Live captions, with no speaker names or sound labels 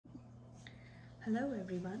Hello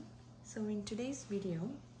everyone. So in today's video,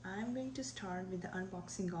 I'm going to start with the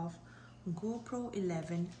unboxing of GoPro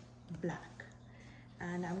 11 Black.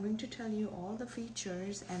 And I'm going to tell you all the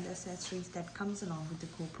features and accessories that comes along with the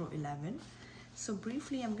GoPro 11. So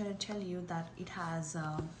briefly, I'm going to tell you that it has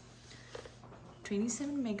a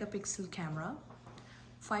 27 megapixel camera,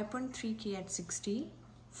 5.3K at 60,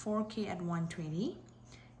 4K at 120.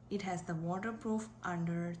 It has the waterproof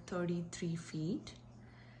under 33 feet.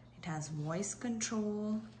 It has voice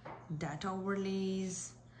control, data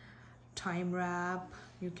overlays, time wrap,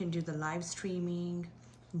 you can do the live streaming,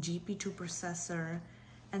 GP2 processor,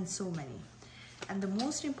 and so many. And the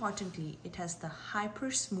most importantly, it has the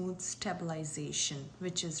hyper smooth stabilization,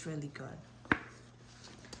 which is really good.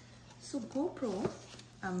 So GoPro,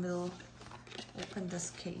 I will open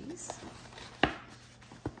this case.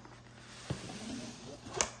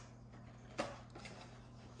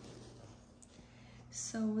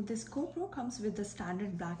 So this GoPro comes with the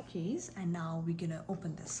standard black case, and now we're gonna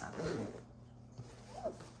open this up.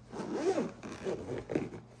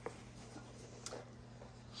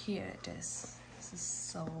 Here it is. This is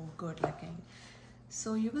so good looking.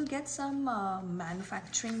 So you will get some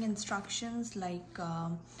manufacturing instructions like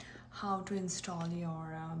how to install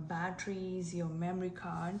your batteries, your memory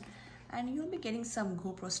card, and you'll be getting some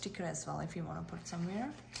GoPro sticker as well if you want to put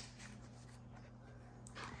somewhere.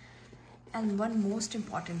 And one most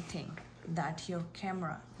important thing, that your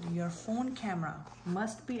camera, your phone camera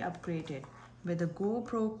must be upgraded with a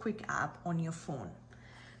GoPro Quick app on your phone.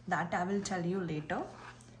 That I will tell you later.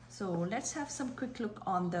 So let's have some quick look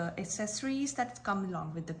on the accessories that come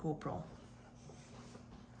along with the GoPro.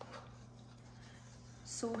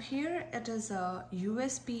 So here it is a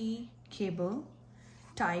USB cable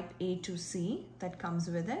type A to C that comes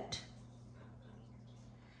with it.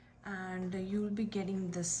 And you'll be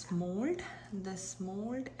getting this mold. This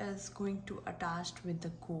mold is going to attach with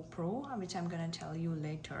the GoPro, which I'm going to tell you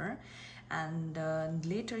later. And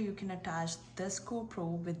later you can attach this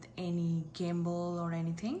GoPro with any gimbal or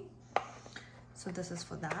anything. So this is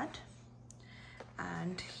for that.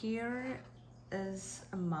 And here is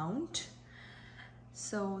a mount.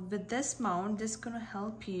 So with this mount, this is going to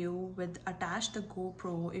help you with attach the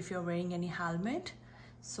GoPro if you're wearing any helmet.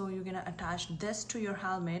 So you're gonna attach this to your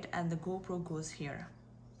helmet and the GoPro goes here.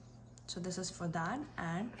 So this is for that.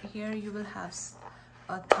 And here you will have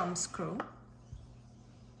a thumb screw.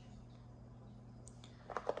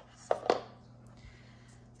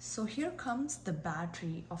 So here comes the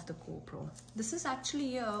battery of the GoPro. This is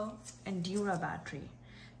actually a Endura battery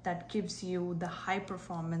that gives you the high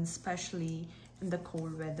performance, especially in the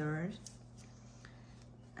cold weather.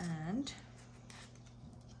 And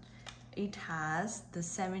it has the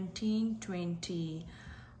 1720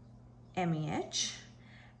 mAh,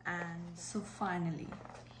 and so finally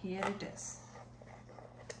here it is.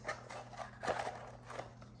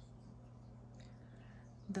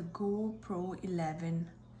 The GoPro 11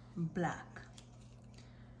 Black.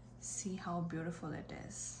 See how beautiful it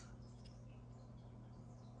is.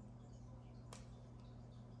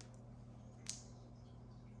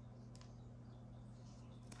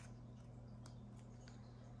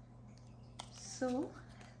 So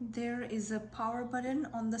there is a power button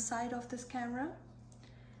on the side of this camera,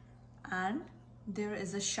 and there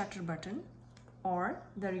is a shutter button, or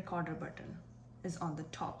the recorder button is on the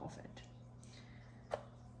top of it.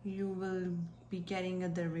 You will be getting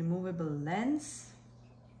the removable lens.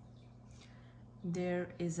 There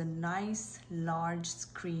is a nice large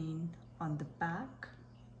screen on the back,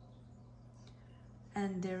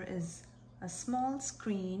 and there is a small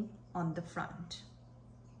screen on the front.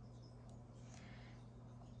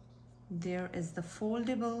 There is the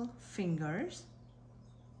foldable fingers.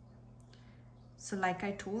 So like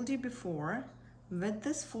I told you before, with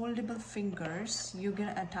this foldable fingers, you're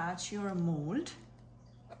gonna attach your mold.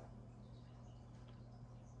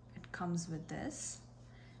 It comes with this.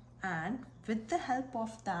 And with the help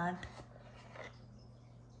of that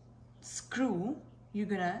screw, you're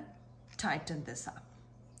gonna tighten this up.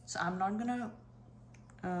 So I'm not going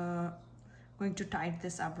to tighten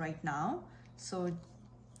this up right now. So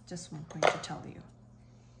just going to tell you.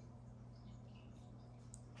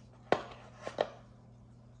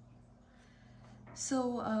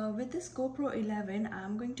 So with this GoPro 11,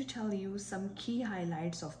 I'm going to tell you some key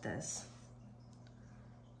highlights of this.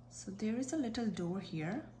 So there is a little door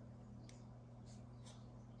here.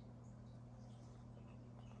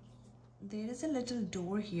 There is a little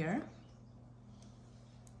door here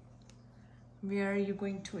where you're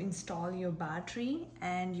going to install your battery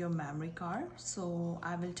and your memory card. So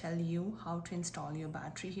I will tell you how to install your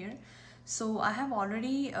battery here. So I have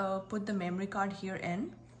already put the memory card here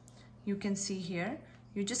in. you can see here,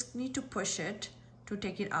 you just need to push it to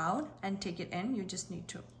take it out, and take it in, you just need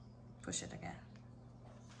to push it again.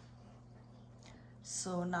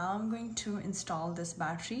 So now I'm going to install this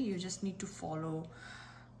battery. You just need to follow.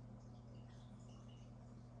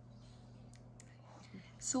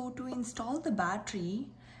 So to install the battery,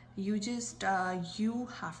 you just you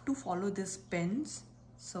have to follow these pins.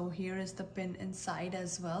 So here is the pin inside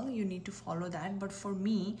as well, you need to follow that. But for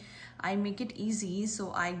me, I make it easy,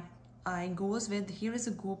 so I goes with, here is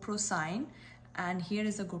a GoPro sign and here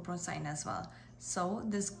is a GoPro sign as well. So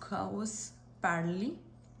this goes parallelly,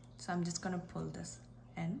 so I'm just gonna pull this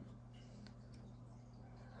in.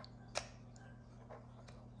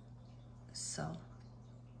 So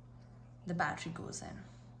the battery goes in,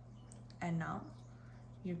 and now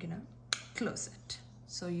you're gonna close it.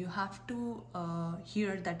 So you have to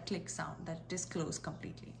hear that click sound, that it is closed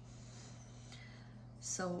completely.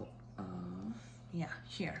 So yeah,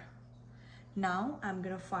 here. Now I'm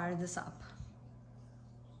gonna fire this up.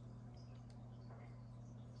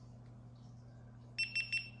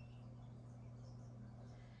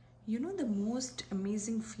 You know the most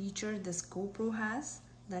amazing feature this GoPro has?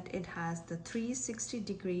 That it has the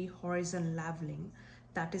 360-degree horizon leveling,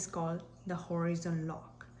 that is called the horizon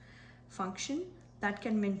lock function, that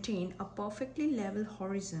can maintain a perfectly level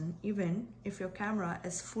horizon even if your camera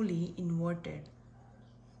is fully inverted.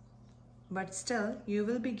 But still, you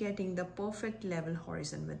will be getting the perfect level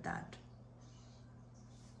horizon with that.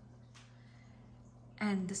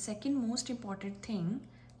 And the second most important thing,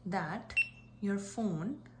 that your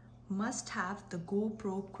phone must have the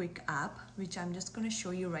GoPro Quick app, which I'm just going to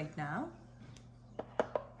show you right now.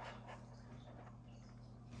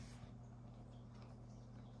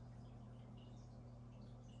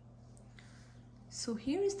 So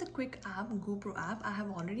here is the Quick app, GoPro app. I have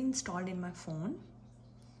already installed in my phone.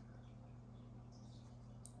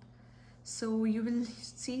 So you will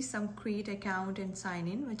see some create account and sign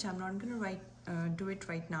in, which I'm not going to do it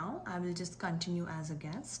right now. I will just continue as a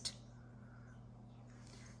guest.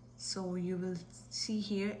 So you will see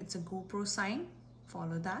here, it's a GoPro sign,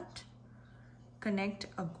 follow that, connect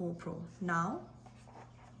a GoPro. Now,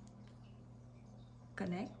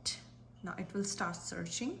 connect, now it will start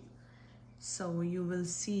searching. So you will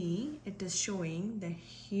see it is showing the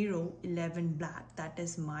Hero 11 Black, that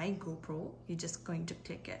is my GoPro. You're just going to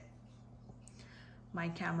click it. My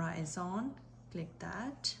camera is on, click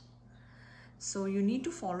that. So you need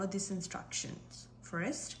to follow these instructions.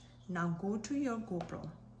 First, now go to your GoPro.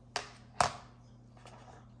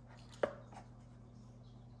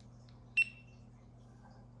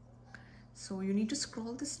 So you need to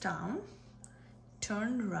scroll this down,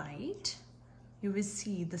 turn right, you will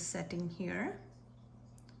see the setting here,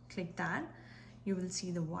 click that, you will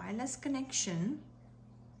see the wireless connection,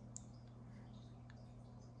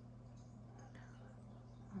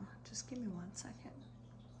 just give me 1 second.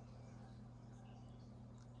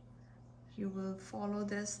 You will follow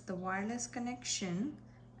this, the wireless connection,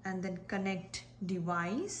 and then connect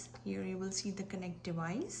device. Here you will see the connect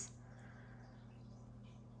device.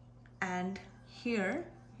 And here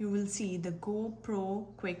you will see the GoPro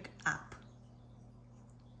Quick app.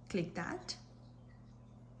 Click that.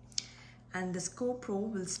 And this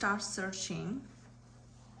GoPro will start searching.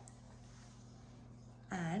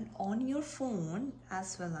 And on your phone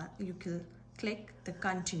as well, you can click the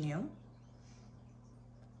continue,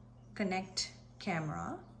 connect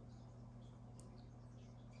camera,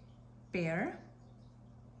 pair,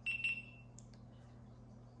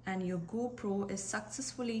 and your GoPro is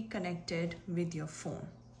successfully connected with your phone.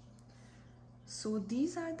 So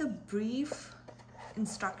these are the brief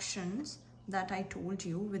instructions that I told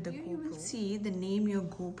you with the GoPro. You will see the name your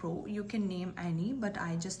GoPro. You can name any, but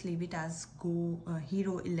I just leave it as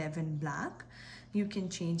Hero 11 Black. You can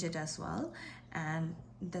change it as well, and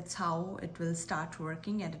that's how it will start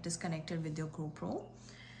working, and it is connected with your GoPro.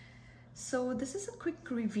 So this is a quick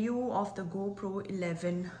review of the GoPro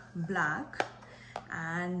 11 Black,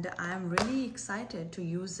 and I'm really excited to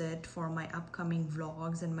use it for my upcoming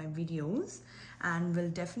vlogs and my videos, and will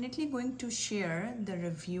definitely going to share the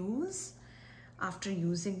reviews after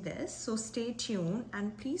using this. So stay tuned,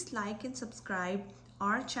 and please like and subscribe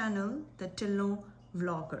our channel, the Till Now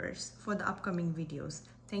Vloggers, for the upcoming videos.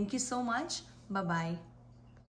 Thank you so much. Bye bye.